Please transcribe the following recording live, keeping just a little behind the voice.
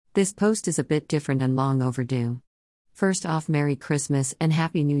This post is a bit different and long overdue. First off, Merry Christmas and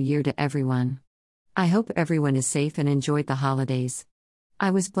Happy New Year to everyone. I hope everyone is safe and enjoyed the holidays.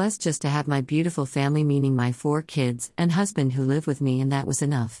 I was blessed just to have my beautiful family, meaning my 4 kids and husband who live with me, and that was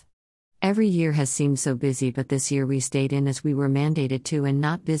enough. Every year has seemed so busy, but this year we stayed in as we were mandated to and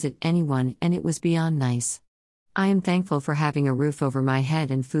not visit anyone, and it was beyond nice. I am thankful for having a roof over my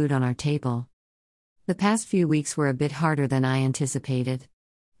head and food on our table. The past few weeks were a bit harder than I anticipated.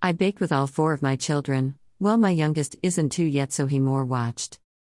 I baked with all 4 of my children. Well, my youngest isn't 2 yet, so he more watched.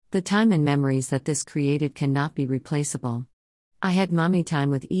 The time and memories that this created cannot be replaceable. I had mommy time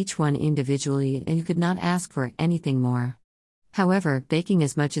with each one individually, and you could not ask for anything more. However, baking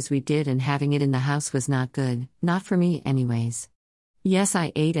as much as we did and having it in the house was not good, not for me anyways. Yes,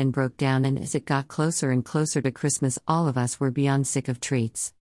 I ate and broke down, and as it got closer and closer to Christmas, all of us were beyond sick of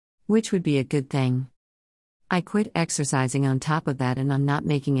treats. Which would be a good thing. I quit exercising on top of that, and I'm not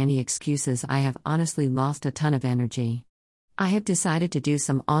making any excuses. I have honestly lost a ton of energy. I have decided to do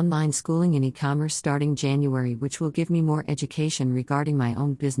some online schooling in e-commerce starting January, which will give me more education regarding my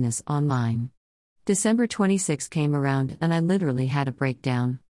own business online. December 26 came around and I literally had a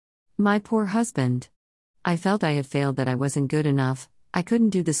breakdown. My poor husband. I felt I had failed, that I wasn't good enough. I couldn't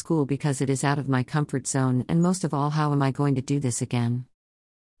do the school because it is out of my comfort zone, and most of all, how am I going to do this again?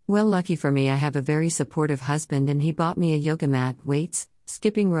 Well, lucky for me, I have a very supportive husband, and he bought me a yoga mat, weights,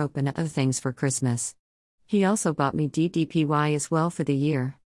 skipping rope, and other things for Christmas. He also bought me DDPY as well for the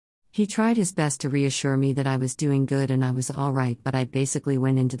year. He tried his best to reassure me that I was doing good and I was alright, but I basically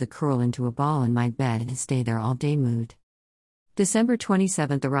went into the curl into a ball in my bed and stay there all day mood. December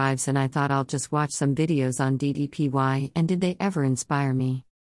 27th arrives and I thought I'll just watch some videos on DDPY, and did they ever inspire me?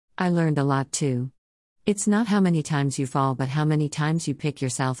 I learned a lot too. It's not how many times you fall, but how many times you pick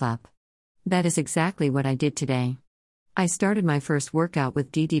yourself up. That is exactly what I did today. I started my first workout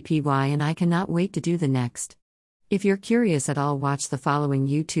with DDPY and I cannot wait to do the next. If you're curious at all, watch the following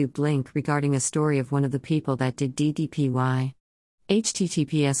YouTube link regarding a story of one of the people that did DDPY.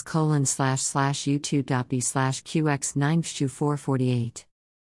 https://youtube.b/qx9fu448.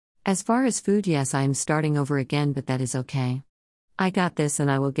 As far as food, yes, I am starting over again, but that is okay. I got this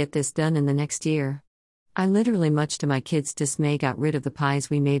and I will get this done in the next year. I literally, much to my kids' dismay, got rid of the pies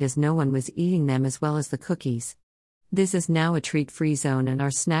we made as no one was eating them, as well as the cookies. This is now a treat-free zone, and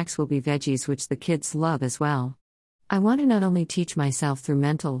our snacks will be veggies, which the kids love as well. I want to not only teach myself through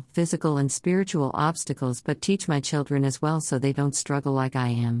mental, physical, and spiritual obstacles, but teach my children as well so they don't struggle like I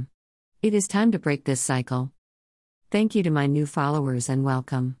am. It is time to break this cycle. Thank you to my new followers and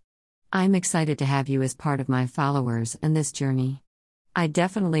welcome. I'm excited to have you as part of my followers and this journey. I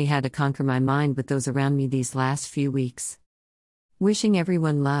definitely had to conquer my mind with those around me these last few weeks. Wishing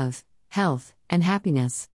everyone love, health, and happiness.